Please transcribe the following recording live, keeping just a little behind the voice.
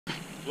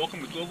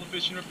Welcome to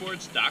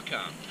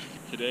globalfishingreports.com.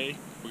 Today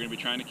we're going to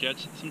be trying to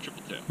catch some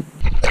tripletail.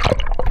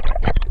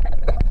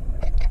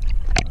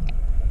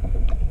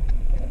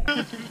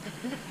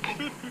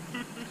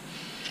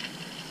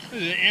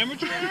 Is it an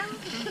amateur hour?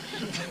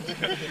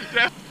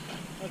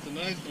 That's a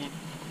nice one.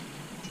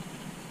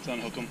 Let's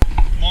unhook them.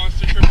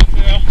 Monster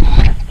tripletail.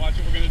 Watch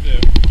what we're going to do.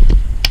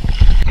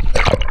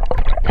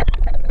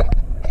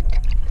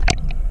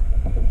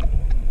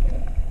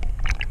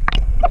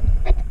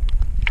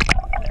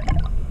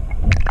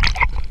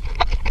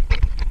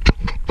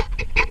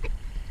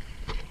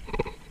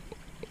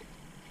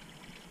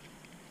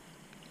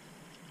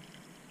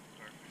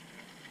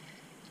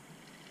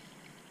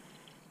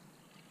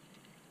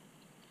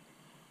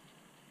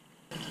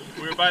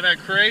 We were by that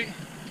crate,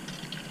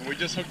 and we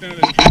just hooked into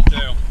this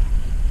tripletail.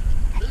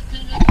 15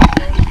 inches,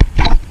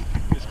 Cody.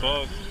 It's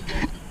close.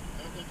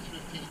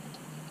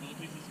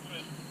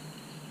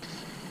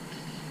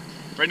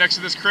 Right next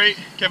to this crate,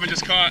 Kevin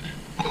just caught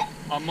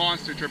a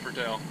monster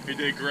tripletail. He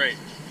did great.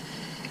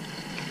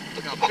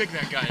 Look how big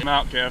that guy is. Come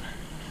out, Kev.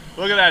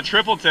 Look at that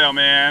tripletail,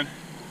 man.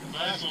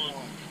 Nice one.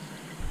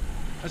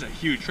 That's a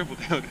huge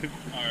tripletail, dude.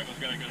 Alright, let's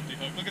get a good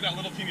hook. Look at that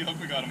little teeny hook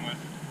we got him with.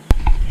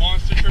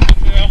 Monster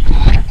tripletail.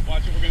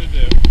 Watch what we're going to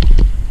do.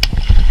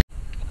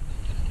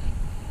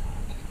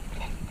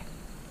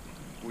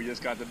 We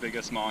just got the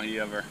biggest mahi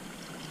ever.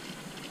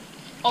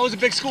 Oh, there's a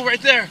big school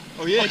right there.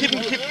 Oh yeah. Oh, keep him.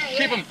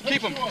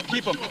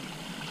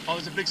 Oh,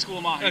 there's a big school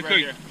of mahi right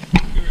here.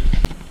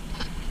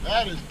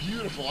 That is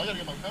beautiful. I gotta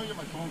get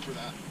my phone for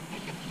that.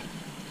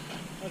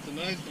 That's a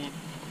nice one.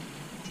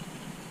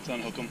 Let's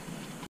unhook him.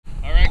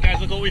 All right,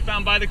 guys, look what we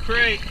found by the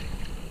crate.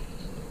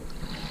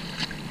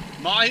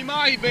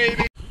 Mahi,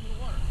 baby.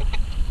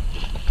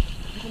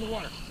 Keep in the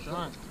water.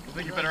 I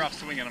think you're better off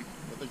swinging him.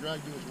 Let the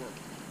drag do his work.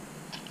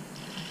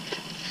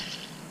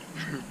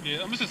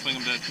 Yeah, I'm just gonna swing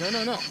him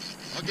dead. No.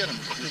 I'll get him.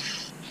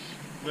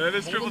 There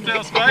this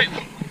tripletail's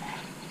fighting.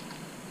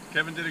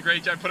 Kevin did a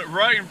great job. Put it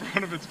right in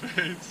front of its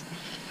face.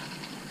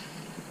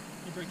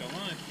 You break the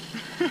line.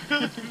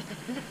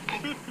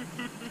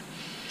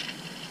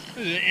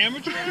 Is it an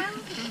amateur hour?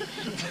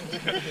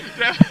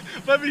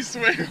 Let me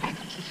swing him.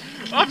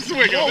 I'm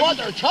swinging. Oh, what?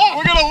 They're tough.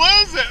 We're gonna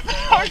lose it.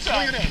 I'm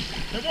swinging it.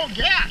 They won't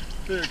gap.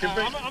 Here,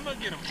 I'm gonna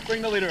get him.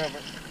 bring the leader over.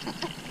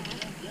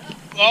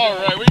 All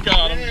right, we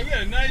got him. Hey, we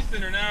got a nice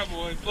dinner now,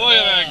 boys. Look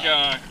at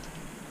that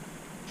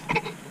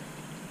guy.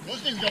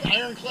 Those things got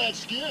ironclad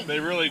skin. They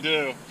really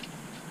do.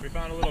 We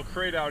found a little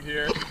crate out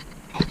here.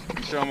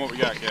 Show them what we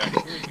got, Kev.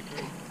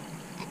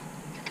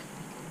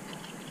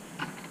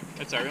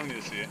 That's all right, we don't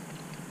need to see it.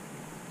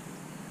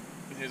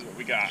 Here's what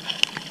we got.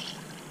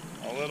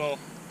 A little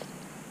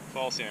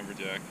false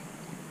amberjack.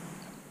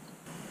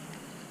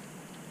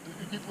 You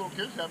can keep little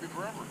kids happy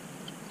forever.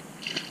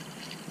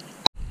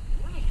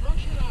 We're the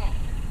structure now.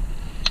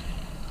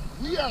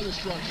 We are the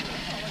structure.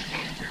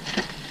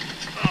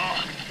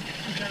 Oh,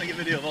 I'm trying to get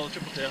video of all the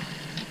tripletail.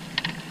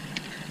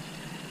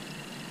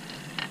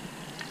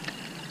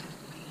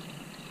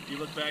 You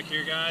look back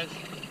here, guys.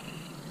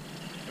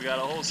 We got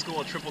a whole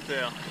school of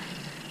tripletail.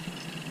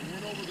 We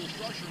went over the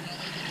structure now.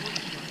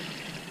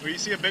 Will you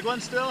see a big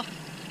one still?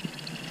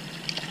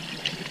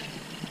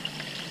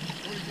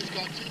 Just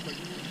got two, but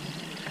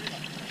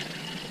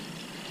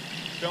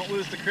Don't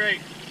lose the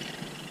crate.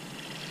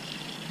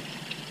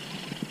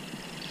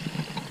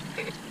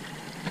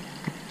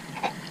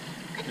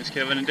 There's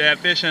Kevin and Dad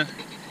fishing.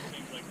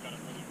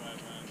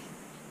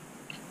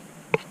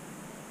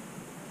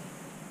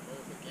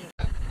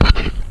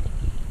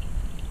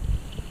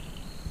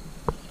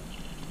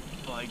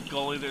 By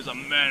golly, there's a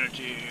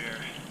manatee here.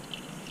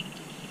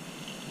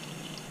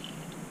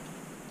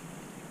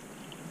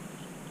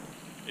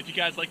 If you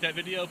guys like that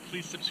video,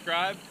 please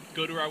subscribe.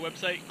 Go to our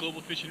website,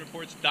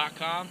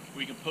 globalfishingreports.com,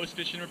 where you can post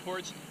fishing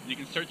reports, and you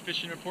can search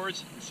fishing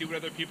reports and see what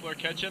other people are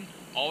catching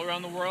all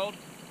around the world.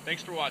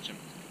 Thanks for watching.